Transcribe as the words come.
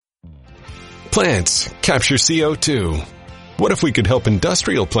Plants capture CO2. What if we could help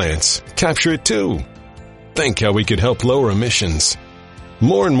industrial plants capture it too? Think how we could help lower emissions.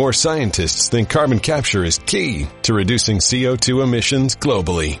 More and more scientists think carbon capture is key to reducing CO2 emissions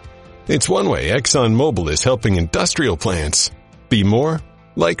globally. It's one way ExxonMobil is helping industrial plants be more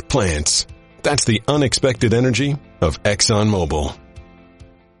like plants. That's the unexpected energy of ExxonMobil.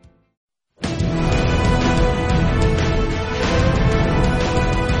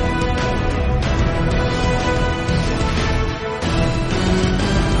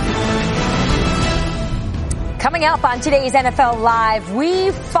 Coming up on today's NFL Live,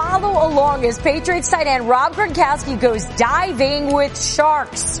 we follow along as Patriots tight end Rob Gronkowski goes diving with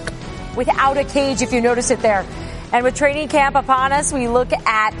sharks without a cage, if you notice it there. And with training camp upon us, we look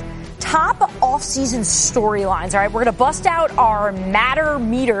at top offseason storylines. All right, we're going to bust out our matter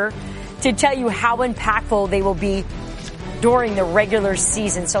meter to tell you how impactful they will be during the regular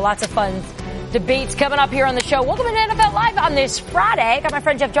season. So lots of fun debates coming up here on the show. Welcome to NFL Live on this Friday. Got my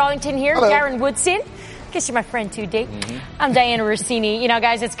friend Jeff Darlington here, Hello. Darren Woodson. Guess you're my friend too, Dave. I'm Dianna Russini. You know,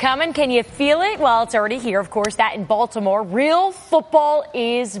 guys, it's coming. Can you feel it? Well, it's already here, of course. That in Baltimore. Real football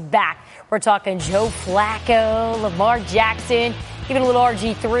is back. We're talking Joe Flacco, Lamar Jackson, even a little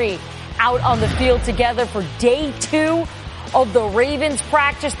RG3 out on the field together for day 2 of the Ravens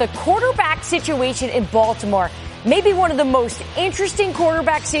practice. The quarterback situation in Baltimore. Maybe one of the most interesting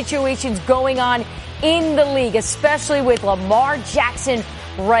quarterback situations going on in the league, especially with Lamar Jackson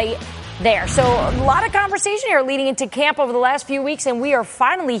right there. So a lot of conversation here leading into camp over the last few weeks, and we are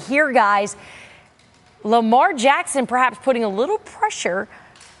finally here, guys. Lamar Jackson perhaps putting a little pressure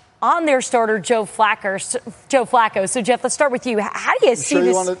on their starter, Joe Flacco. So, Jeff, let's start with you. How do you see sure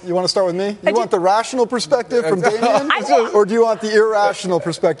this? You want to start with me? You want the rational perspective from Damien? Or do you want the irrational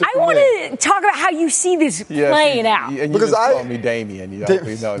perspective from me? I want to talk about how you see this playing out. And you because just call me Damien. You know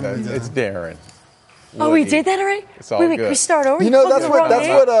that it's Darren. Oh, we did that already? It's all wait, good. we start over. You know, that's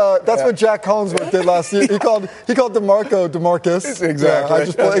what Jack Collinsworth did last year. He called DeMarco DeMarcus. Exactly.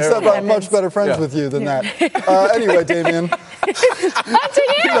 Yeah, except I'm much better friends with you than that. Anyway, Damien.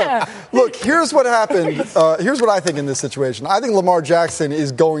 Look, here's what happened. Here's what I think in this situation. I think Lamar Jackson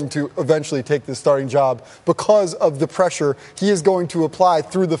is going to eventually take this starting job because of the pressure he is going to apply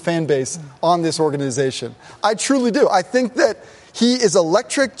through the fan base on this organization. I truly do. I think that he is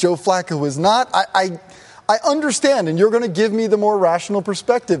electric. Joe Flacco is not. I understand, and you're going to give me the more rational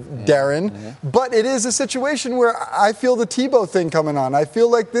perspective, Darren, but it is a situation where I feel the Tebow thing coming on. I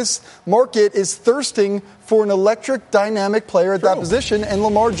feel like this market is thirsting for an electric, dynamic player at that position, and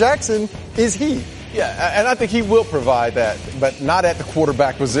Lamar Jackson is he. Yeah, and I think he will provide that, but not at the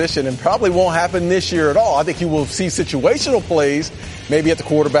quarterback position, and probably won't happen this year at all. I think you will see situational plays, maybe at the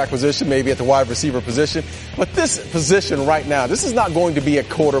quarterback position, maybe at the wide receiver position. But this position right now, this is not going to be a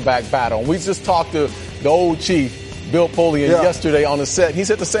quarterback battle. We just talked to the old chief, Bill Polian, yesterday on the set. He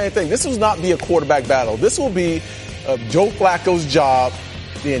said the same thing. This will not be a quarterback battle. This will be Joe Flacco's job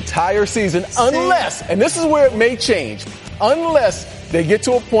the entire season, unless, and this is where it may change, unless they get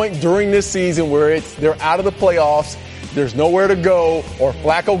to a point during this season where they're out of the playoffs, there's nowhere to go, or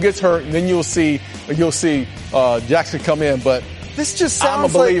Flacco gets hurt, and then you'll see Jackson come in. But this just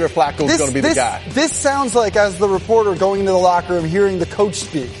sounds I'm a believer Flacco's going to be the guy. This sounds like, as the reporter going into the locker room, hearing the coach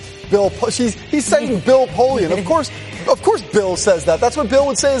speak. He's saying Bill Polian. Of course Bill says that. That's what Bill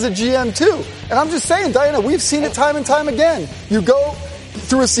would say as a GM too. And I'm just saying, Diana, we've seen it time and time again. You go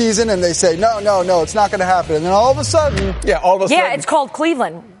through a season and they say, no, it's not going to happen. And then all of a sudden. Yeah, it's called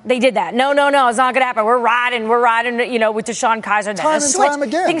Cleveland. They did that. No, it's not going to happen. We're riding, with DeShone Kizer. Time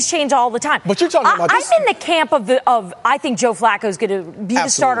again. Things change all the time. But you're talking about this. I'm in the camp of I think Joe Flacco is going to be the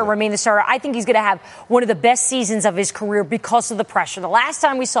starter, remain the starter. I think he's going to have one of the best seasons of his career because of the pressure. The last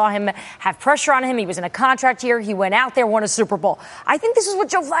time we saw him have pressure on him, he was in a contract year. He went out there, won a Super Bowl. I think this is what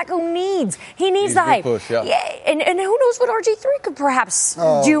Joe Flacco needs. He needs the hype. Push, yeah. And who knows what RG3 could perhaps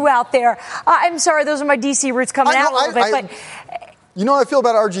do out there. I'm sorry, those are my DC roots coming out a little bit. But you know how I feel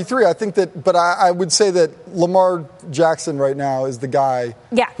about RG3. I think that, but I would say that Lamar Jackson right now is the guy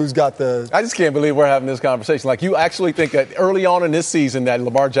who's got the. I just can't believe we're having this conversation. Like, you actually think that early on in this season that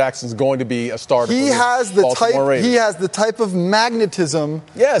Lamar Jackson's going to be a starter. He has the type of magnetism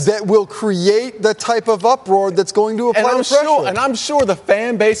that will create the type of uproar that's going to apply the pressure. And I'm sure the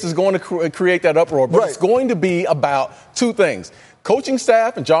fan base is going to create that uproar. But it's going to be about two things: coaching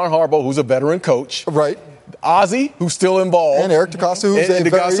staff and John Harbaugh, who's a veteran coach. Right. Ozzie, who's still involved. And Eric DeCosta,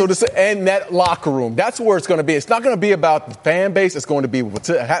 who's and that locker room. That's where it's going to be. It's not going to be about the fan base. It's going to be what's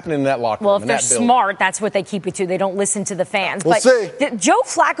happening in that locker room. Well, if they're smart, that's what they keep it to. They don't listen to the fans. We'll see. Joe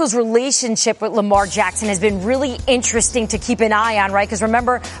Flacco's relationship with Lamar Jackson has been really interesting to keep an eye on, right? Because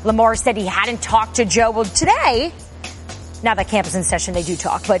remember, Lamar said he hadn't talked to Joe. Well, today, now that camp is in session, they do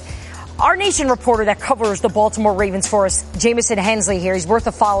talk. But our Nation reporter that covers the Baltimore Ravens for us, Jamison Hensley here, he's worth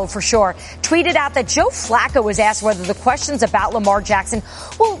a follow for sure, tweeted out that Joe Flacco was asked whether the questions about Lamar Jackson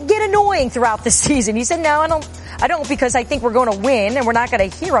will get annoying throughout the season. He said, no, I don't because I think we're going to win and we're not going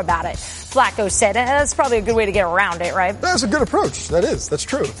to hear about it. Flacco said, that's probably a good way to get around it, right? That's a good approach. That's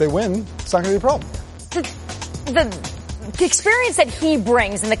true. If they win, it's not going to be a problem. The experience that he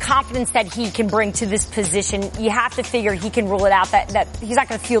brings and the confidence that he can bring to this position, you have to figure he can rule it out that he's not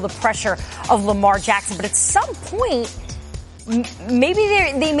going to feel the pressure of Lamar Jackson. But at some point, maybe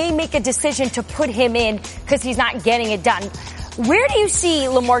they may make a decision to put him in because he's not getting it done. Where do you see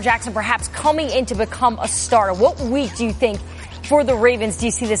Lamar Jackson perhaps coming in to become a starter? What week do you think for the Ravens do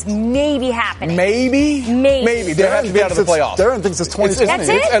you see this maybe happening? Maybe. They have to be out of the playoffs. Darren thinks it's 2020. That's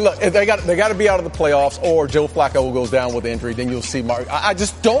it? And look, if they got to be out of the playoffs, or Joe Flacco goes down with injury, then you'll see Mark. I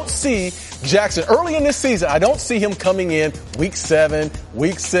just don't see Jackson early in this season. I don't see him coming in week 7,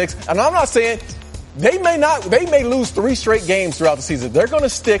 week 6, and I'm not saying. They may lose 3 straight games throughout the season. They're going to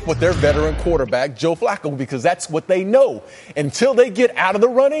stick with their veteran quarterback, Joe Flacco, because that's what they know. Until they get out of the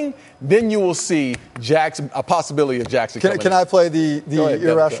running, then you will see a possibility of Jackson coming in. Can I play the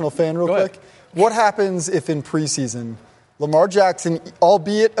irrational fan real quick? What happens if in preseason, Lamar Jackson,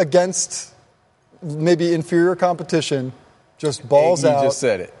 albeit against maybe inferior competition, just balls out? You just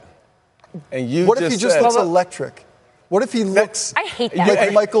said it. What if he just looks electric? What if he looks I hate that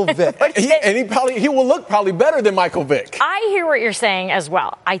like Michael Vick? He will look probably better than Michael Vick. I hear what you're saying as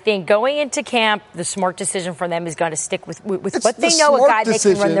well. I think going into camp, the smart decision for them is going to stick with what they know, a guy they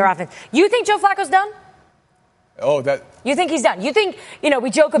can run their offense. You think Joe Flacco's done? You think he's done? You think, we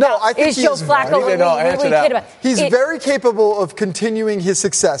joke about, is Joe Flacco really kid about? He's very capable of continuing his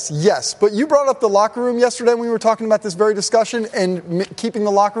success, yes. But you brought up the locker room yesterday when we were talking about this very discussion and keeping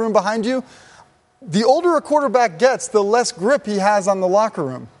the locker room behind you. The older a quarterback gets, the less grip he has on the locker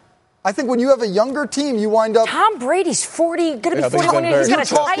room. I think when you have a younger team, you wind up. Tom Brady's 40, going to be 41. He's going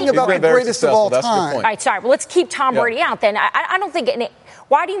to talking about the greatest of all time. All right, sorry. Well, let's keep Tom Brady out then. I don't think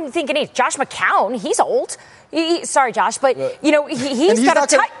why do you think it is? Josh McCown, he's old. Sorry, Josh, but, he's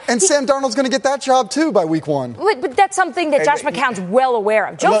got a And Sam Darnold's going to get that job, too, by week 1. But that's something that Josh McCown's well aware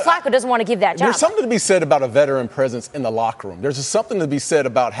of. Joe Flacco doesn't want to give that job. There's something to be said about a veteran presence in the locker room. There's something to be said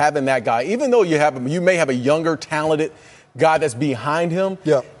about having that guy. Even though you may have a younger, talented guy that's behind him.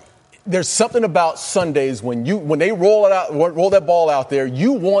 Yeah. There's something about Sundays when they roll that ball out there,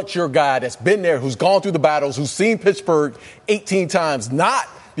 you want your guy that's been there, who's gone through the battles, who's seen Pittsburgh 18 times, not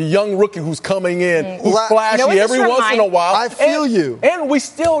the young rookie who's coming in, who's flashy every once in a while. I feel you. And we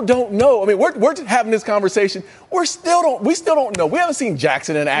still don't know. I mean, we're having this conversation. We still don't know. We haven't seen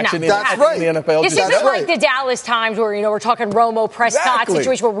Jackson in action in the NFL. This isn't like the Dallas times where, we're talking Romo, Prescott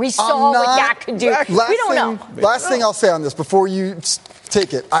situation where we saw what Dak could do. We don't know. Last thing I'll say on this before you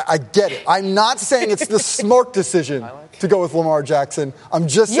take it. I get it. I'm not saying it's the smart decision to go with Lamar Jackson. I'm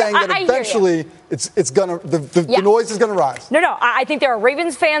just saying that eventually it's gonna the noise is gonna rise. No. I think there are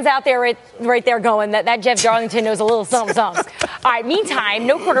Ravens fans out there right there going that Jeff Darlington knows a little something. All right. Meantime,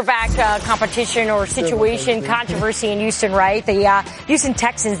 no quarterback competition or situation controversy in Houston. Right. The Houston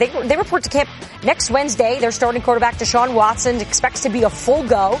Texans they report to camp next Wednesday. Their starting quarterback Deshaun Watson expects to be a full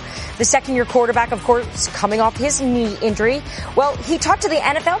go. The second-year quarterback, of course, coming off his knee injury. Well, he talked to the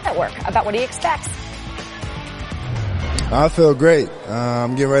NFL Network about what he expects. I feel great.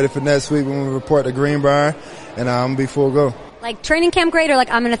 I'm getting ready for next week when we report to Greenbrier, and I'm going to be full go. Like training camp great, or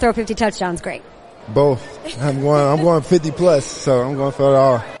like I'm going to throw 50 touchdowns great? Both. I'm going 50 plus, so I'm going for it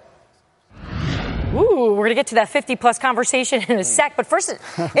all. Ooh, we're going to get to that 50-plus conversation in a sec. But first,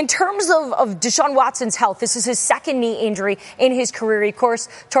 in terms of Deshaun Watson's health, this is his second knee injury in his career. He, of course,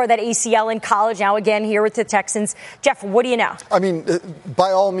 tore that ACL in college, now again here with the Texans. Jeff, what do you know? I mean,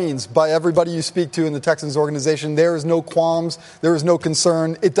 by all means, by everybody you speak to in the Texans organization, there is no qualms. There is no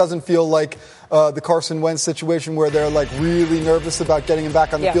concern. It doesn't feel like the Carson Wentz situation where they're like really nervous about getting him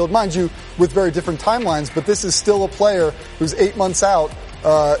back on the field. Mind you, with very different timelines, but this is still a player who's 8 months out.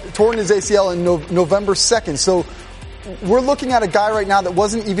 Torn his ACL in November 2nd. So we're looking at a guy right now that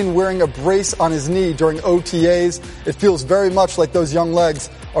wasn't even wearing a brace on his knee during OTAs. It feels very much like those young legs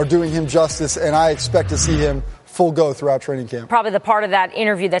are doing him justice, and I expect to see him full go throughout training camp. Probably the part of that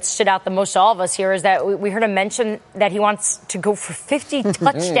interview that stood out the most to all of us here is that we heard him mention that he wants to go for 50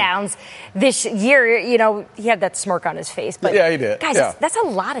 touchdowns this year. You know, he had that smirk on his face. But yeah, he did. Guys, that's a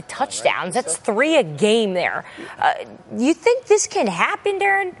lot of touchdowns. That's 3 a game there. You think this can happen,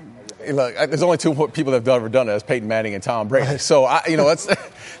 Darren? Look, there's only 2 people that have ever done it. That's Peyton Manning and Tom Brady. So,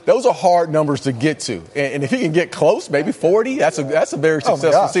 those are hard numbers to get to. And if he can get close, maybe 40, that's a very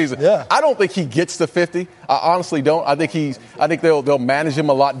successful season. Yeah. I don't think he gets to 50. I honestly don't. I think they'll manage him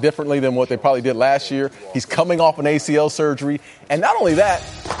a lot differently than what they probably did last year. He's coming off an ACL surgery. And not only that,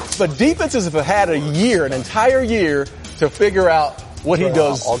 the defenses have had an entire year to figure out what he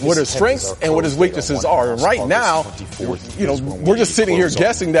does, what his strengths and what his weaknesses are. And right now, we're just sitting here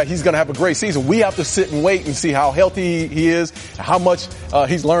guessing that he's going to have a great season. We have to sit and wait and see how healthy he is, how much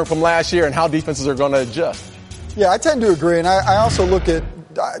he's learned from last year, and how defenses are going to adjust. Yeah, I tend to agree. And I also look,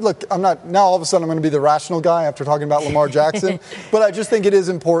 I'm not, now all of a sudden I'm going to be the rational guy after talking about Lamar Jackson, but I just think it is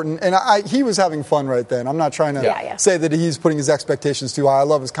important. And he was having fun right then. I'm not trying to say that he's putting his expectations too high. I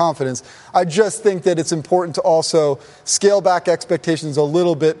love his confidence. I just think that it's important to also scale back expectations a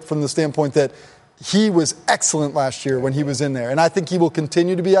little bit from the standpoint that he was excellent last year when he was in there. And I think he will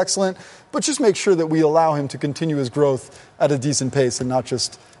continue to be excellent, but just make sure that we allow him to continue his growth at a decent pace and not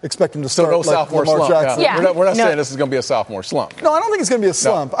just expect him to start like sophomore Lamar slump. Jackson. Yeah. We're not saying this is going to be a sophomore slump. No, I don't think it's going to be a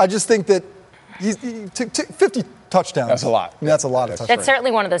slump. I just think that he 50 touchdowns. That's a lot. I mean, that's a lot of touchdowns. That's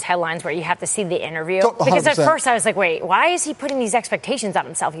certainly one of those headlines where you have to see the interview. 100%. Because at first I was like, wait, why is he putting these expectations on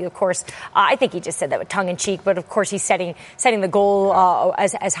himself? Of course, I think he just said that with tongue-in-cheek, but of course he's setting the goal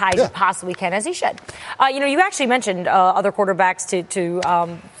as high as he possibly can, as he should. You actually mentioned other quarterbacks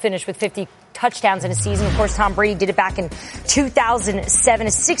to finish with 50 touchdowns in a season. Of course, Tom Brady did it back in 2007. A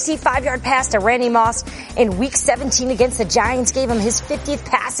 65-yard pass to Randy Moss in Week 17 against the Giants gave him his 50th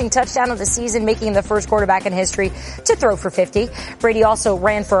passing touchdown of the season, making him the first quarterback in history to throw for 50. Brady also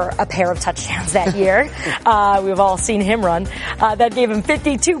ran for a pair of touchdowns that year. We've all seen him run. That gave him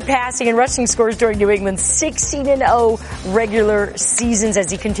 52 passing and rushing scores during New England's 16-0 regular seasons as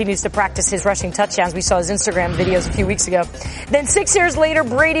he continues to practice his rushing touchdowns. We saw his Instagram videos a few weeks ago. Then 6 years later,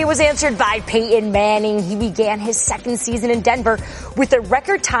 Brady was answered by Peyton Manning. He began his second season in Denver with a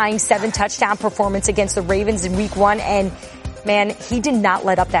record-tying 7-touchdown performance against the Ravens in Week 1, and man, he did not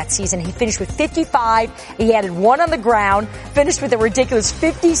let up that season. He finished with 55. He added 1 on the ground, finished with a ridiculous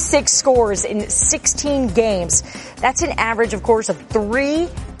 56 scores in 16 games. That's an average, of course, of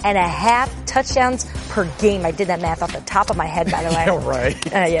 3.5 touchdowns per game. I did that math off the top of my head, by the way. Yeah,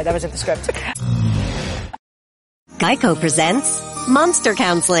 right. Yeah, that was in the script. Geico presents Monster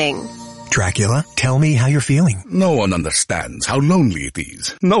Counseling. Dracula, tell me how you're feeling. No one understands how lonely it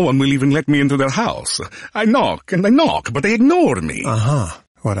is. No one will even let me into their house. I knock and I knock, but they ignore me. Uh-huh.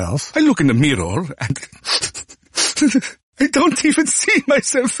 What else? I look in the mirror and I don't even see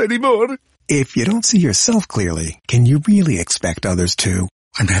myself anymore. If you don't see yourself clearly, can you really expect others to?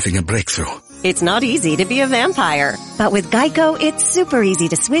 I'm having a breakthrough. It's not easy to be a vampire, but with Geico, it's super easy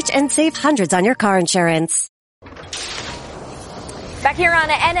to switch and save hundreds on your car insurance. Back here on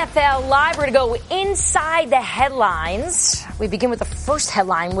NFL Live, we're going to go inside the headlines. We begin with the first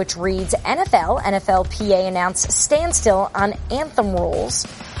headline, which reads, NFLPA announced standstill on anthem rules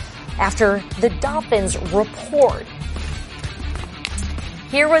after the Dolphins report.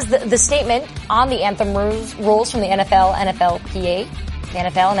 Here was the statement on the anthem rules from the NFLPA. The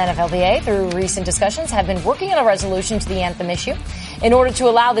NFL and NFLPA, through recent discussions, have been working on a resolution to the anthem issue. In order to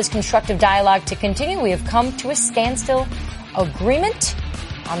allow this constructive dialogue to continue, we have come to a standstill agreement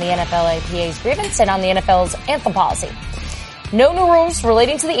on the NFLPA's grievance and on the NFL's anthem policy. No new rules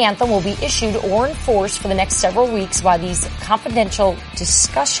relating to the anthem will be issued or enforced for the next several weeks while these confidential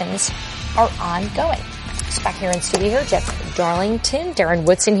discussions are ongoing. So back here in studio here, Jeff Darlington, Darren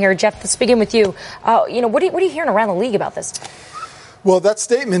Woodson here. Jeff, let's begin with you. What are you hearing around the league about this? Well, that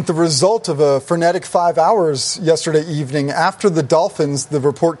statement, the result of a frenetic 5 hours yesterday evening after the Dolphins, the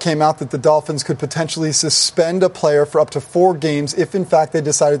report came out that the Dolphins could potentially suspend a player for up to 4 games if, in fact, they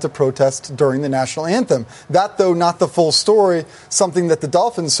decided to protest during the national anthem. That, though, not the full story, something that the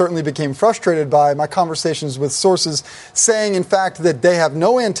Dolphins certainly became frustrated by. My conversations with sources saying, in fact, that they have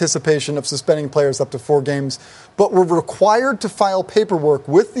no anticipation of suspending players up to 4 games, but were required to file paperwork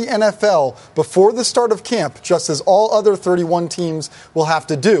with the NFL before the start of camp, just as all other 31 teams will have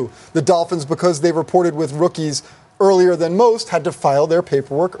to do. The Dolphins, because they reported with rookies earlier than most, had to file their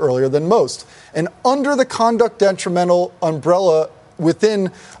paperwork earlier than most. And under the conduct detrimental umbrella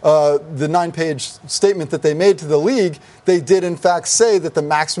within the 9-page statement that they made to the league, they did in fact say that the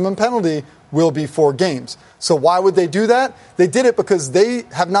maximum penalty will be 4 games. So why would they do that? They did it because they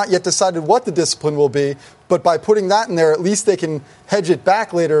have not yet decided what the discipline will be, but by putting that in there, at least they can hedge it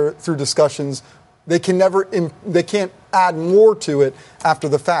back later through discussions. They can't add more to it after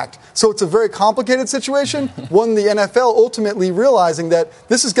the fact. So it's a very complicated situation, one the NFL ultimately realizing that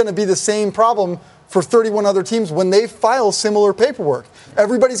this is going to be the same problem for 31 other teams when they file similar paperwork.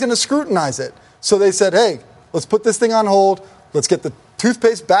 Everybody's going to scrutinize it. So they said, hey, let's put this thing on hold. Let's get the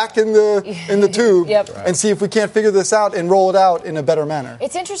toothpaste back in the tube and see if we can't figure this out and roll it out in a better manner.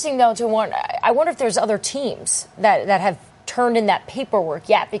 It's interesting, though, I wonder if there's other teams that have turned in that paperwork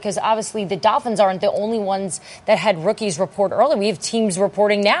yet, because obviously the Dolphins aren't the only ones that had rookies report early. We have teams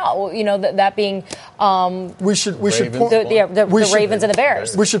reporting now, that being the Ravens and the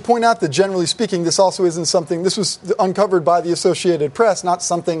Bears. We should point out that generally speaking, this also isn't something, this was uncovered by the Associated Press, not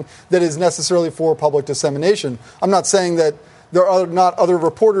something that is necessarily for public dissemination. I'm not saying that there are not other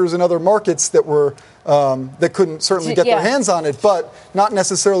reporters in other markets that were that couldn't certainly get their hands on it, but not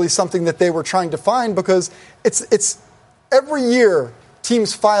necessarily something that they were trying to find, because it's every year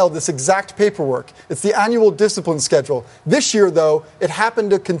teams file this exact paperwork. It's the annual discipline schedule. This year, though, it happened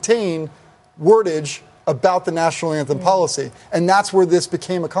to contain wordage about the national anthem policy, and that's where this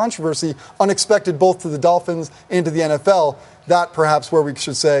became a controversy, unexpected both to the Dolphins and to the NFL. That perhaps where we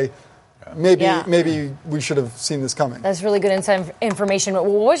should say, maybe we should have seen this coming. That's really good inside information. What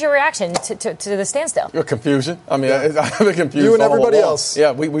was your reaction to the standstill? Your confusion. I mean, I've been confused. You and everybody else.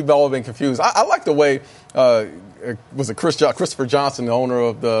 Yeah, we've all been confused. I like the way was it Christopher Johnson, the owner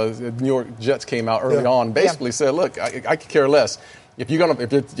of the New York Jets, came out early on, basically said, look, I could care less. If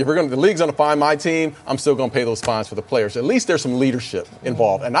the league's gonna fine my team, I'm still gonna pay those fines for the players. At least there's some leadership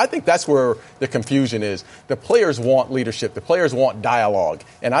involved, and I think that's where the confusion is. The players want leadership. The players want dialogue,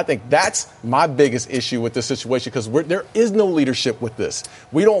 and I think that's my biggest issue with this situation, because there is no leadership with this.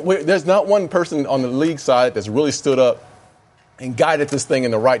 There's not one person on the league side that's really stood up and guided this thing in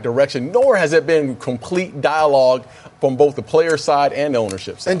the right direction, nor has it been complete dialogue from both the player side and the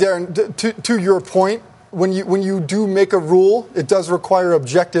ownership side. And Darren, to your point, when you do make a rule, it does require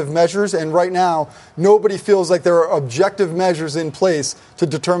objective measures, and right now, nobody feels like there are objective measures in place to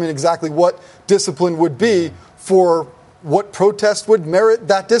determine exactly what discipline would be for what protest would merit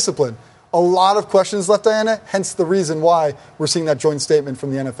that discipline. A lot of questions left, Diana, hence the reason why we're seeing that joint statement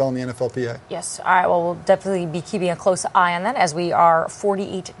from the NFL and the NFLPA. Yes. All right. Well, we'll definitely be keeping a close eye on that as we are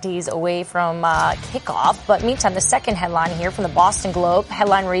 48 days away from kickoff. But meantime, the second headline here from the Boston Globe,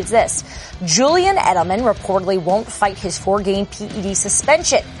 headline reads this: Julian Edelman reportedly won't fight his 4-game PED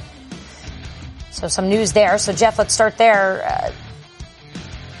suspension. So some news there. So, Jeff, let's start there.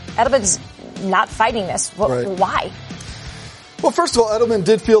 Edelman's not fighting this. Why? Well, first of all, Edelman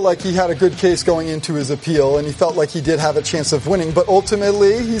did feel like he had a good case going into his appeal, and he felt like he did have a chance of winning. But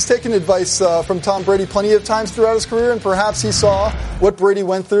ultimately, he's taken advice from Tom Brady plenty of times throughout his career, and perhaps he saw what Brady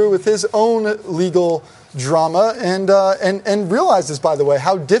went through with his own legal drama and realizes, by the way,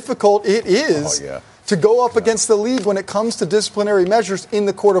 how difficult it is to go up against the league when it comes to disciplinary measures in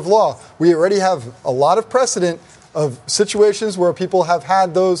the court of law. We already have a lot of precedent of situations where people have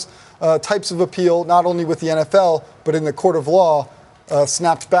had those types of appeal, not only with the NFL, but in the court of law,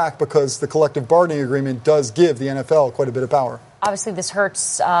 snapped back because the collective bargaining agreement does give the NFL quite a bit of power. Obviously, this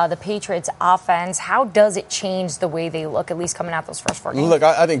hurts the Patriots' offense. How does it change the way they look, at least coming out those first 4 games? Look,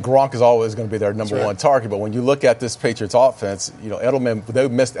 I think Gronk is always going to be their number one target. But when you look at this Patriots offense, Edelman, they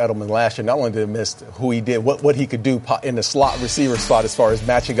missed Edelman last year. Not only did they miss who he did, what he could do in the slot receiver spot as far as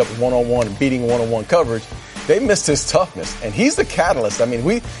matching up one-on-one and beating one-on-one coverage, they missed his toughness. And he's the catalyst. I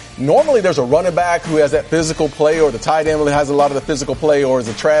mean, normally there's a running back who has that physical play, or the tight end really has a lot of the physical play, or is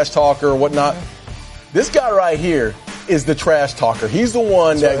a trash talker or whatnot. This guy right here is the trash talker. He's the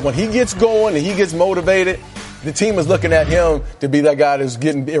one that when he gets going and he gets motivated, the team is looking at him to be that guy that's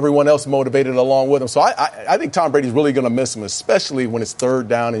getting everyone else motivated along with him. So I think Tom Brady's really going to miss him, especially when it's third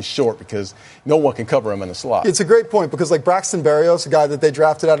down and short, because no one can cover him in the slot. It's a great point, because like Braxton Berrios, a guy that they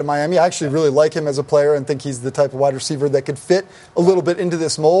drafted out of Miami, I actually really like him as a player and think he's the type of wide receiver that could fit a little bit into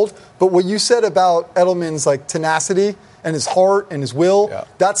this mold. But what you said about Edelman's tenacity and his heart and his will,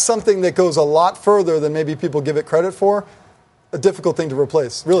 that's something that goes a lot further than maybe people give it credit for. A difficult thing to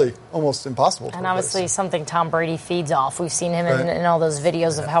replace, really almost impossible to replace. Obviously something Tom Brady feeds off. We've seen him in all those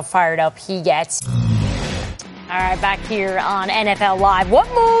videos of how fired up he gets. All right, back here on NFL Live. What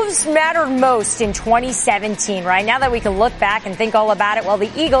moves mattered most in 2017, right? Now that we can look back and think all about it, well,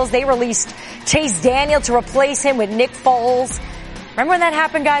 the Eagles, they released Chase Daniel to replace him with Nick Foles. Remember when that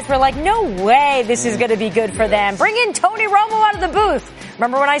happened, guys? We're like, no way this is going to be good for them. Bring in Tony Romo out of the booth.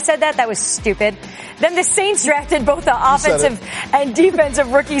 Remember when I said that? That was stupid. Then the Saints drafted both the offensive and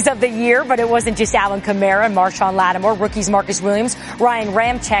defensive rookies of the year, but it wasn't just Alvin Kamara and Marshawn Lattimore. Rookies Marcus Williams, Ryan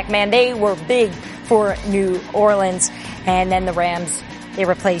Ramczyk, man, they were big for New Orleans. And then the Rams, they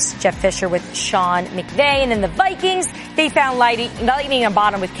replaced Jeff Fisher with Sean McVay. And then the Vikings, they found lightning on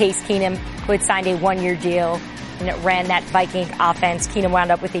bottom with Case Keenum, who had signed a 1-year deal and it ran that Viking offense. Keenum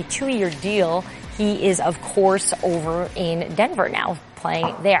wound up with a 2-year deal. He is, of course, over in Denver now,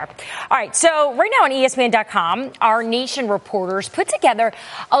 playing there. All right, so right now on ESPN.com, our Nation reporters put together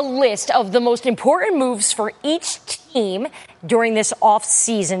a list of the most important moves for each team during this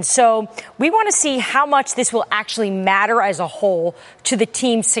offseason. So we want to see how much this will actually matter as a whole to the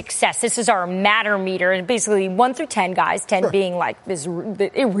team's success. This is our matter meter, and basically 1 through 10, guys, 10 being like, this,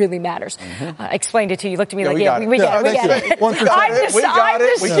 it really matters. Explained it to you. Looked at me like, we get it. 1 through 10. I'm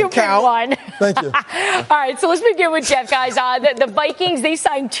the stupid one. Thank you. All right, so let's begin with Jeff, guys. The Vikings, they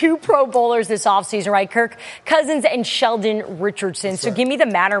signed 2 Pro Bowlers this offseason, right? Kirk Cousins and Sheldon Richardson. So give me the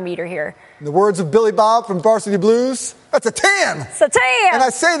matter meter here. In the words of Billy Bob from Varsity Blues, that's a 10. It's a 10. And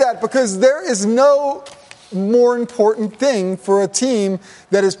I say that because there is no more important thing for a team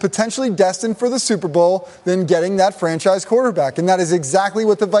that is potentially destined for the Super Bowl than getting that franchise quarterback. And that is exactly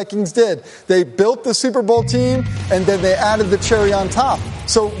what the Vikings did. They built the Super Bowl team, and then they added the cherry on top.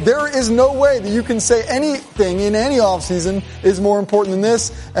 So there is no way that you can say anything in any offseason is more important than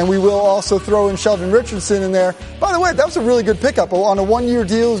this. And we will also throw in Sheldon Richardson in there. By the way, that was a really good pickup. On a 1-year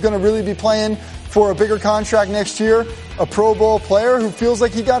deal, he's going to really be playing for a bigger contract next year, a Pro Bowl player who feels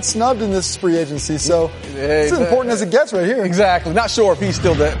like he got snubbed in this free agency. So it's as important as it gets right here. Exactly. Not sure if he's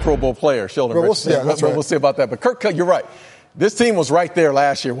still that Pro Bowl player, Sheldon Richardson. We'll see about that. But Kirk, you're right. This team was right there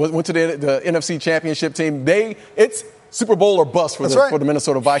last year. Went to the NFC Championship team. It's Super Bowl or bust for the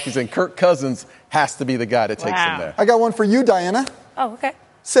Minnesota Vikings, and Kirk Cousins has to be the guy that takes them there. I got one for you, Diana. Oh, okay.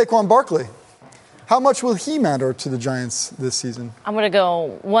 Saquon Barkley. How much will he matter to the Giants this season? I'm going to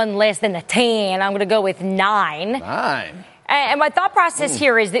go one less than a 10. I'm going to go with 9. 9. And my thought process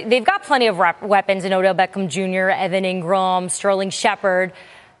here is that they've got plenty of weapons in Odell Beckham Jr., Evan Ingram, Sterling Shepard.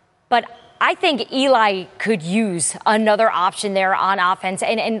 But I think Eli could use another option there on offense.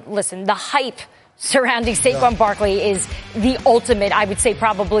 And listen, the hype surrounding Saquon Barkley is the ultimate, I would say,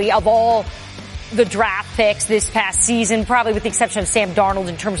 probably of all the draft picks this past season, probably with the exception of Sam Darnold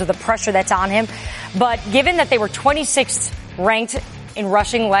in terms of the pressure that's on him. But given that they were 26th ranked in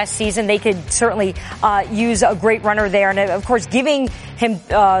rushing last season, they could certainly use a great runner there. And, of course, giving him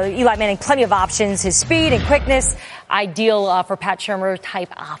Eli Manning plenty of options, his speed and quickness, ideal for Pat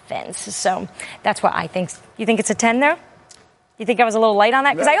Shurmur-type offense. So that's what I think. You think it's a 10 there? You think I was a little light on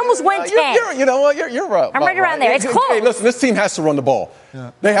that? Because I almost went 10. You know what? You're right. I'm right around there. It's close. Hey, listen, this team has to run the ball.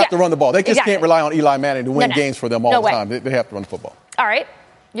 Yeah. They have to run the ball. They just can't rely on Eli Manning to win games for them all the time. They have to run the football. All right.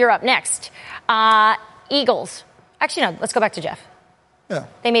 You're up next. Eagles. Actually, no. Let's go back to Jeff. Yeah.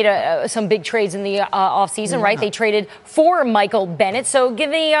 They made some big trades in the offseason, right? They traded for Michael Bennett. So give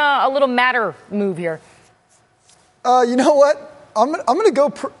me a little matter move here. You know what? I'm going to go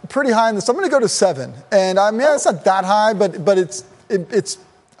pretty high on this. I'm going to go to 7. And I mean, it's not that high, but it's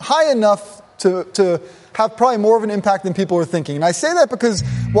high enough to have probably more of an impact than people are thinking. And I say that because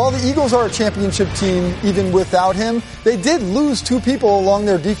while the Eagles are a championship team, even without him, they did lose 2 people along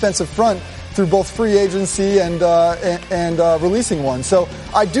their defensive front through both free agency and releasing one. So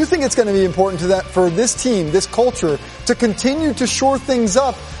I do think it's going to be important for this team, this culture, to continue to shore things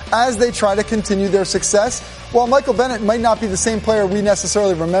up as they try to continue their success. While Michael Bennett might not be the same player we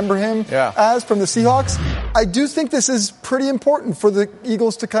necessarily remember him as from the Seahawks, I do think this is pretty important for the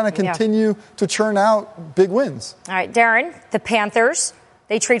Eagles to kind of continue to churn out big wins. All right, Darren, the Panthers,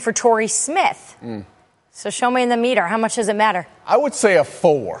 they trade for Torrey Smith. So show me in the meter, how much does it matter? I would say a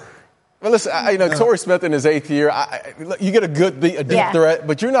 4. Well, listen, Torrey Smith in his 8th year, you get a deep threat,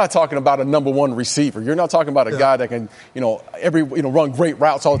 but you're not talking about a number 1 receiver. You're not talking about a guy that can, run great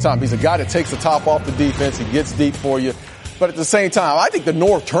routes all the time. He's a guy that takes the top off the defense. He gets deep for you. But at the same time, I think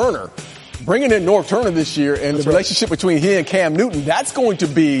bringing in North Turner this year and the relationship between he and Cam Newton, that's going to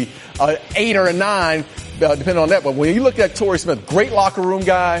be an 8 or a 9, depending on that. But when you look at Torrey Smith, great locker room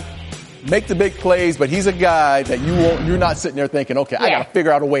guy, make the big plays, but he's a guy that you're not sitting there thinking, okay, I got to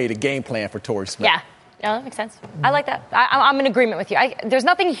figure out a way to game plan for Torrey Smith. Yeah. No, that makes sense. I like that. I'm in agreement with you. There's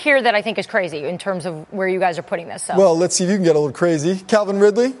nothing here that I think is crazy in terms of where you guys are putting this. So. Well, let's see if you can get a little crazy. Calvin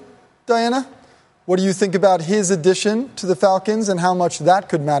Ridley, Diana, what do you think about his addition to the Falcons and how much that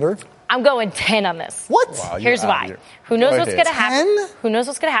could matter? I'm going 10 on this. What? Wow, here's why. Who knows what's going to happen? Who knows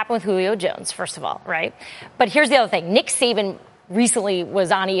what's going to happen with Julio Jones, first of all, right? But here's the other thing. Nick Saban recently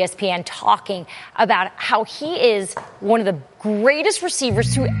was on ESPN talking about how he is one of the greatest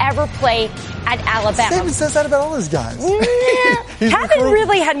receivers to ever play at Alabama. Saban says that about all his guys. Haven't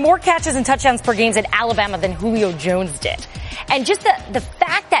really had more catches and touchdowns per game at Alabama than Julio Jones did. And just the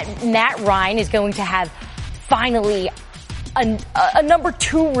fact that Matt Ryan is going to have finally a number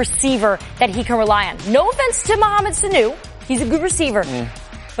 2 receiver that he can rely on. No offense to Mohamed Sanu. He's a good receiver.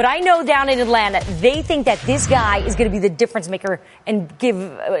 But I know down in Atlanta, they think that this guy is going to be the difference maker and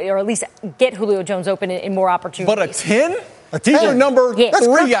or at least get Julio Jones open in more opportunities. But a 10? He's your number 3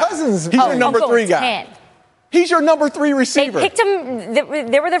 guy. He's your number 3 guy. 10. He's your number 3 receiver. They picked him.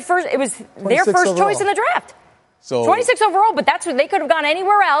 They were their first. It was their first choice in the draft. So 26 overall, but that's what they could have gone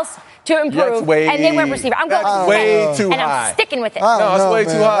anywhere else to improve, and they went receiver. I'm going that's way too and high. I'm sticking with it. No, that's way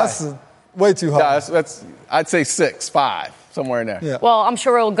too high. That's way too high. That's I'd say 6, 5, somewhere in there. Yeah. Well, I'm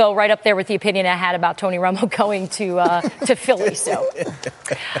sure it'll go right up there with the opinion I had about Tony Romo going to Philly. So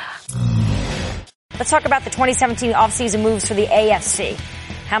let's talk about the 2017 offseason moves for the AFC.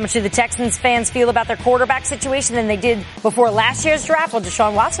 How much do the Texans fans feel about their quarterback situation than they did before last year's draft? Well,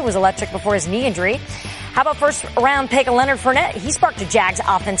 Deshaun Watson was electric before his knee injury. How about first-round pick Leonard Fournette? He sparked a Jags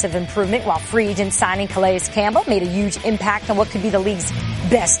offensive improvement, while free agent signing Calais Campbell made a huge impact on what could be the league's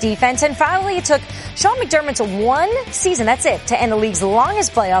best defense. And finally, it took Sean McDermott's 1 season, that's it, to end the league's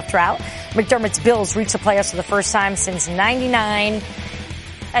longest playoff drought. McDermott's Bills reached the playoffs for the first time since '99.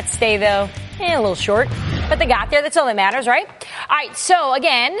 That stay, though, a little short. But they got there. That's all that matters, right? All right, so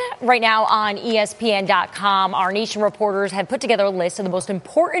again, right now on ESPN.com, our Nation reporters have put together a list of the most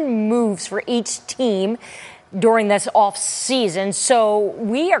important moves for each team during this off season. So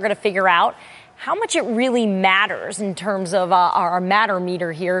we are going to figure out how much it really matters in terms of our matter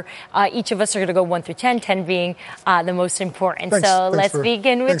meter here. Each of us are going to go 1 through 10, 10 being the most important. Let's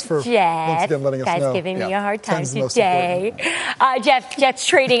begin with Jeff. Guy's giving me a hard time today. Jeff's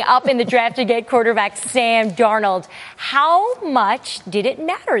trading up in the draft to get quarterback Sam Darnold. How much did it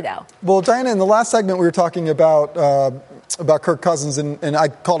matter, though? Well, Dianna, in the last segment we were talking about Kirk Cousins, and I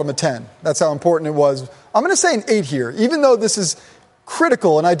called him a 10. That's how important it was. I'm going to say an 8 here, even though this is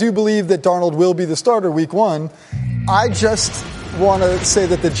critical, and I do believe that Darnold will be the starter week 1. I just want to say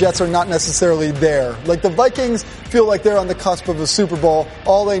that the Jets are not necessarily there. Like, the Vikings feel like they're on the cusp of a Super Bowl.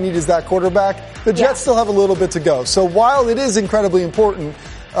 All they need is that quarterback. The Jets still have a little bit to go. So while it is incredibly important,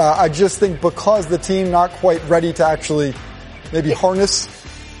 I just think because the team not quite ready to actually maybe harness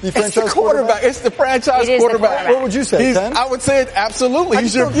the franchise quarterback. It's the franchise quarterback. What would you say, 10? I would say it absolutely.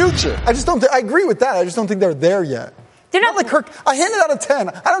 He's your future. I just don't. I agree with that. I just don't think they're there yet. They're not like Kirk. I hand it out a 10.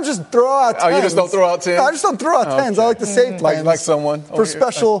 I don't just throw out 10s. Oh, you just don't throw out 10s? No, I just don't throw out 10s. Okay. I like to save plans like someone for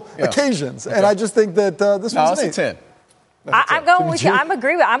special occasions. Okay. And I just think that this one's a 10. I'm going with you. I'm with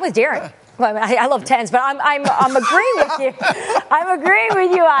Darren. Yeah. Well, I love 10s, but I'm agreeing with you. I'm agreeing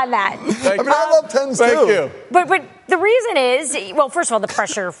with you on that. I love 10s too. Thank you. But the reason is, well, first of all, the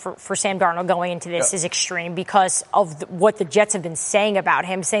pressure for Sam Darnold going into this is extreme because of what the Jets have been saying about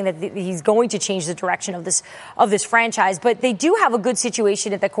him, saying that he's going to change the direction of this franchise. But they do have a good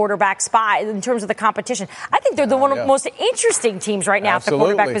situation at the quarterback spot in terms of the competition. I think they're one of the most interesting teams right now at the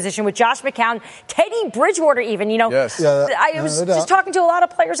quarterback position with Josh McCown, Teddy Bridgewater even. You know, I was just talking to a lot of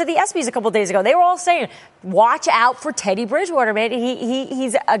players at the ESPYs a couple days ago. They were all saying, watch out for Teddy Bridgewater, man.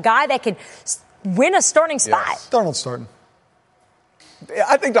 He's a guy that can win a starting spot. Yes. Darnold's starting.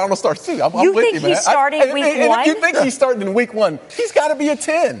 I think Darnold starts too. I'm with you, man. He's starting week 1? And if you think he's starting in week 1, he's got to be a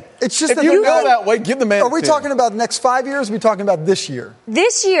 10. It's just if you go that way, give the man. Are we talking about the next 5 years? Or are we talking about this year?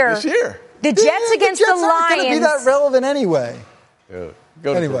 This year. The Jets against the Lions. Aren't going to be that relevant anyway.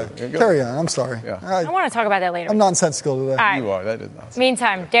 Anyway, carry on. I'm sorry. Yeah. I want to talk about that later. I'm nonsensical today. Right. You are. That is nonsense.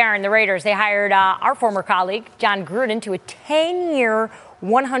 Meantime, Darren, the Raiders, they hired our former colleague, John Gruden, to a 10-year,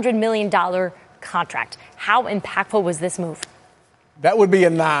 $100 million contract. How impactful was this move? That would be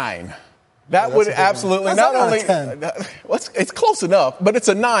a 9. That would absolutely not only. A 10. It's close enough, but it's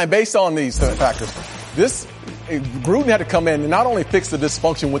a 9 based on these factors. Gruden had to come in and not only fix the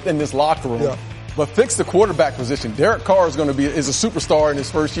dysfunction within this locker room, but fix the quarterback position. Derek Carr is a superstar in his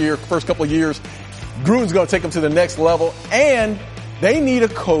first couple of years. Gruden's going to take him to the next level, and they need a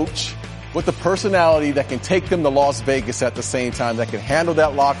coach with the personality that can take them to Las Vegas at the same time, that can handle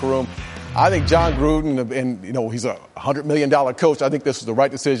that locker room. I think John Gruden, and he's a $100 million coach. I think this was the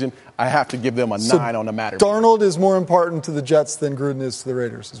right decision. I have to give them a 9 on the matter. Darnold is more important to the Jets than Gruden is to the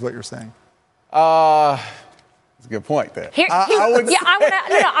Raiders, is what you're saying. That's a good point there. I'm going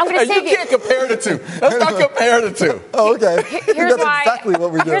to say you can't compare the two. Let's not compare the two. Oh, okay. Here's That's exactly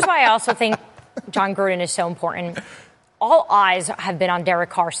what we do. Here's why I also think John Gruden is so important. All eyes have been on Derek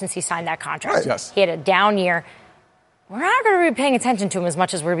Carr since he signed that contract. Right. Yes. He had a down year. we're not going to be paying attention to him as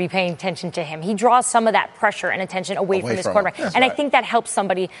much as we're going to be paying attention to him. He draws some of that pressure and attention away from his quarterback. And I think that helps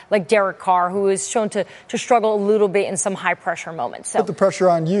somebody like Derek Carr, who is shown to struggle a little bit in some high-pressure moments. So. Put the pressure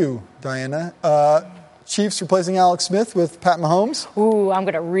on you, Dianna. Chiefs replacing Alex Smith with Pat Mahomes. Ooh, I'm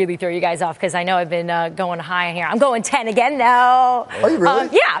going to really throw you guys off because I know I've been going high here. I'm going 10 again, though. Are you really?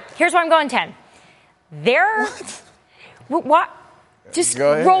 Yeah. Here's why I'm going 10. What? Just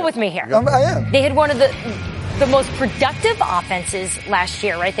roll with me here. I am. They had one of the most productive offenses last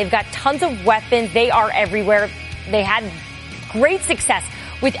year, right? They've got tons of weapons. They are everywhere. They had great success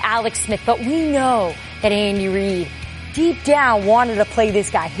with Alex Smith, but we know that Andy Reid deep down wanted to play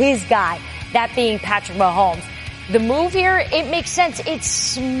this guy, his guy, that being Patrick Mahomes. The move here, it makes sense. It's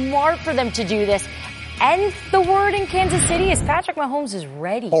smart for them to do this. And the word in Kansas City is Patrick Mahomes is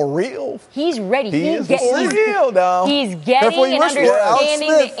ready. For real? He's ready. He's real, though. He's getting and understanding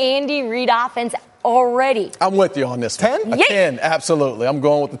the Andy Reid offense already. I'm with you on this one. 10? 10, absolutely. I'm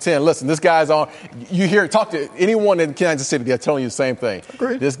going with the 10. Listen, this guy's on. Talk to anyone in Kansas City, they're telling you the same thing.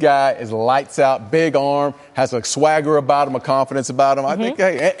 Agreed. This guy is lights out, big arm, has a swagger about him, a confidence about him. I think,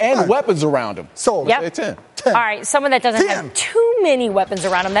 and weapons around him. So, yep. 10. All right, someone that doesn't have too many weapons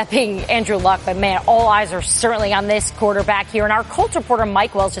around him, that being Andrew Luck. But, man, all eyes are certainly on this quarterback here. And our Colts reporter,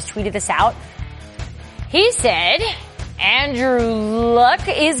 Mike Wells, just tweeted this out. He said Andrew Luck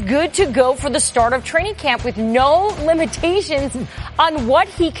is good to go for the start of training camp with no limitations on what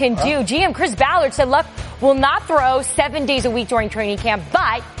he can do. GM Chris Ballard said Luck will not throw 7 days a week during training camp,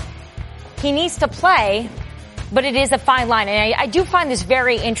 but he needs to play. But it is a fine line. And I do find this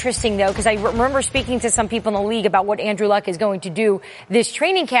very interesting, though, because I remember speaking to some people in the league about what Andrew Luck is going to do this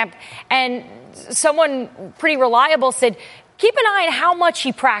training camp. And someone pretty reliable said, keep an eye on how much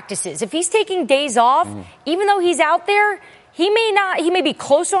he practices. If he's taking days off, even though he's out there, he may be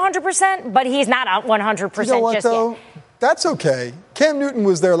close to 100%, but he's not out 100% you know what, just though? yet. That's okay. Cam Newton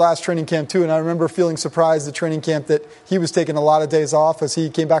was there last training camp, too, and I remember feeling surprised at training camp that he was taking a lot of days off as he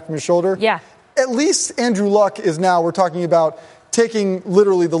came back from his shoulder. Yeah. At least Andrew Luck is now, we're talking about taking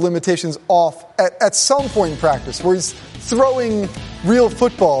literally the limitations off at some point in practice where he's throwing real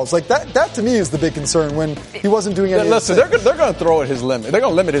footballs. Like that to me is the big concern when he wasn't doing anything. Listen, they're going to throw at his limit. They're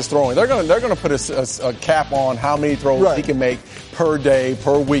going to limit his throwing. They're going to put a cap on how many throws he can make per day,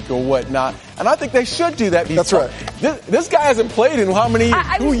 per week, or whatnot. And I think they should do that. That's right. This guy hasn't played in how many?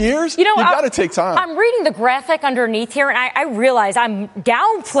 2 years? You got to take time. I'm reading the graphic underneath here, and I realize I'm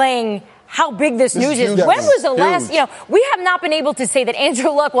downplaying how big this news is. When was the last, we have not been able to say that Andrew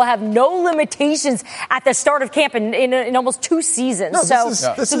Luck will have no limitations at the start of camp in almost 2 seasons. No,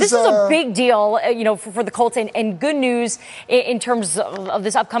 this is a big deal, for the Colts and good news in terms of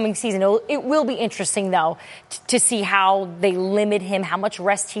this upcoming season. It will be interesting, though, to see how they limit him, how much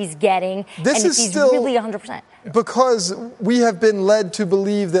rest he's getting, and if he's really 100%. Because we have been led to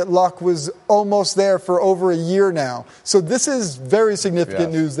believe that Luck was almost there for over a year now. So this is very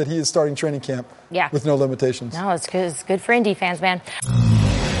significant news that he is starting training camp with no limitations. No, it's good for Indy fans, man.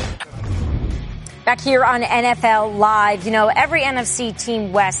 Back here on NFL Live, every NFC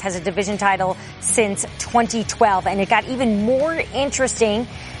Team West has a division title since 2012, and it got even more interesting.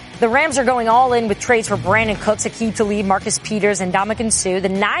 The Rams are going all in with trades for Brandon Cooks, Aqib Talib, Marcus Peters, and Ndamukong Suh. The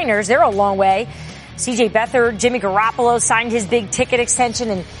Niners, they're a long way. C.J. Beathard, Jimmy Garoppolo signed his big ticket extension,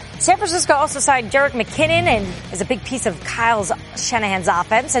 and San Francisco also signed Jerick McKinnon and is a big piece of Kyle Shanahan's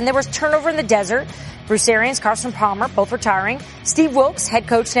offense. And there was turnover in the desert. Bruce Arians, Carson Palmer, both retiring. Steve Wilkes, head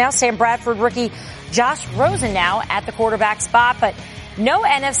coach now. Sam Bradford, rookie. Josh Rosen now at the quarterback spot. But no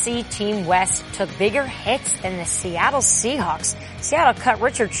NFC Team West took bigger hits than the Seattle Seahawks. Seattle cut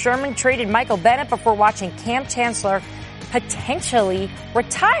Richard Sherman, traded Michael Bennett before watching Cam Chancellor potentially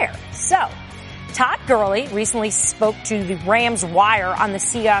retire. So, Todd Gurley recently spoke to the Rams Wire on the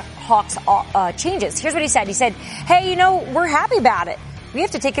Seahawks changes. Here's what he said. He said, hey, we're happy about it. We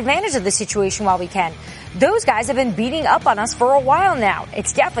have to take advantage of the situation while we can. Those guys have been beating up on us for a while now.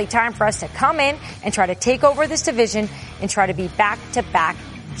 It's definitely time for us to come in and try to take over this division and try to be back-to-back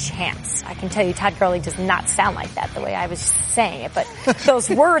champs. I can tell you Todd Gurley does not sound like that the way I was saying it, but those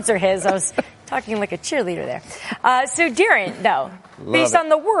words are his. I was talking like a cheerleader there. So, Darren, though, based on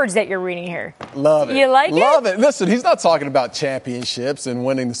the words that you're reading here. Love it. You like it? Love it. Listen, he's not talking about championships and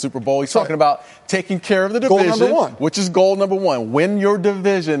winning the Super Bowl. He's talking about taking care of the division. Goal number one. Which is goal number one. Win your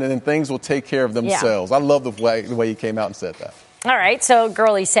division, and then things will take care of themselves. I love the way he came out and said that. All right, so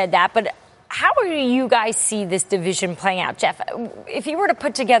Gurley said that, but how do you guys see this division playing out, Jeff? If you were to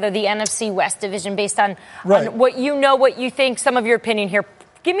put together the NFC West division based on what you know, what you think, some of your opinion here,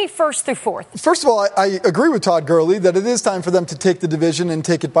 Give me first through fourth. First of all, I agree with Todd Gurley that it is time for them to take the division and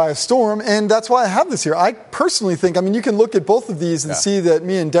take it by a storm, and that's why I have this here. I personally think, you can look at both of these and see that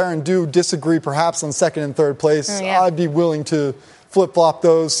me and Darren do disagree perhaps on second and third place. I'd be willing to flip-flop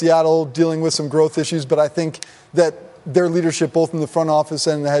those. Seattle dealing with some growth issues, but I think that their leadership, both in the front office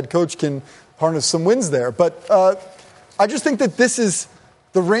and the head coach, can harness some wins there. But I just think that this is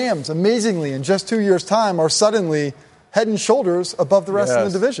the Rams, amazingly, in just 2 years' time, are suddenly head and shoulders above the rest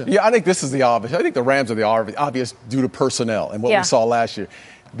of the division. Yeah, I think this is the obvious. I think the Rams are the obvious due to personnel and what we saw last year.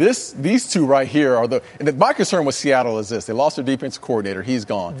 These two right here are my concern with Seattle is this. They lost their defensive coordinator. He's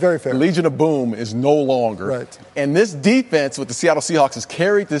gone. Very fair. The Legion of Boom is no longer. Right. And this defense with the Seattle Seahawks has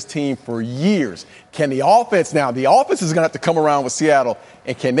carried this team for years. Can the offense is going to have to come around with Seattle,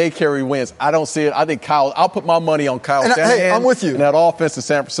 and can they carry wins? I don't see it. I think I'll put my money on Kyle Shanahan. Hey, I'm with you. And that offense in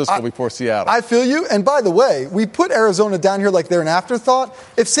San Francisco before Seattle. I feel you. And by the way, we put Arizona down here like they're an afterthought.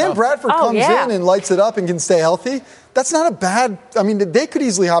 If Sam Bradford comes in and lights it up and can stay healthy, that's not a bad – they could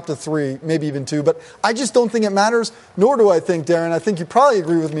easily hop to 3, maybe even 2, but I just don't think it matters, nor do I think, Darren, I think you probably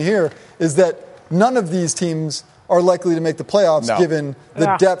agree with me here, is that none of these teams are likely to make the playoffs given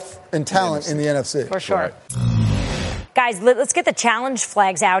the depth and talent in the NFC. For sure. Right. Guys, let's get the challenge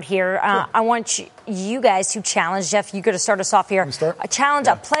flags out here. Sure. I want you guys to challenge. Jeff, you got to start us off here. A challenge,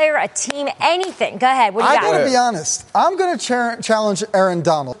 a player, a team, anything. Go ahead. What do you got? I got to be honest. I'm going to challenge Aaron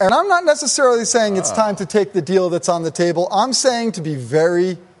Donald. And I'm not necessarily saying it's time to take the deal that's on the table. I'm saying to be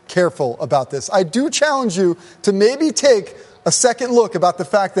very careful about this. I do challenge you to maybe take a second look about the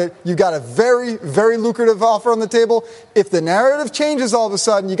fact that you got a very, very lucrative offer on the table. If the narrative changes all of a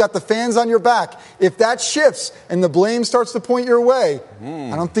sudden, you got the fans on your back. If that shifts and the blame starts to point your way,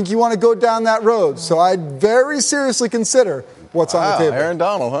 I don't think you want to go down that road. So I'd very seriously consider what's on the table. Aaron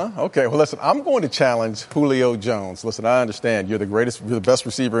Donald, huh? Okay, well, listen, I'm going to challenge Julio Jones. Listen, I understand you're the best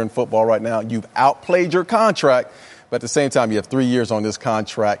receiver in football right now. You've outplayed your contract. But at the same time, you have 3 years on this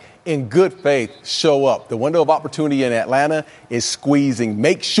contract. In good faith, show up. The window of opportunity in Atlanta is squeezing.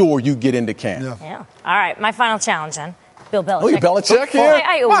 Make sure you get into camp. Yeah. All right, my final challenge then. Bill Belichick. Oh, you Belichick here?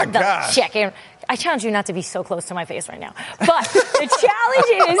 My God. Belichick. I challenge you not to be so close to my face right now. But the challenge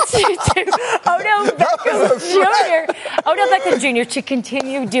is to Odell Beckham Jr. to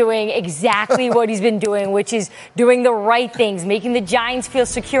continue doing exactly what he's been doing, which is doing the right things, making the Giants feel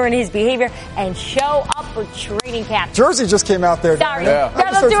secure in his behavior, and show up for training camp. Jersey just came out there. Sorry.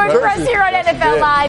 Let's do it for us here on NFL Live.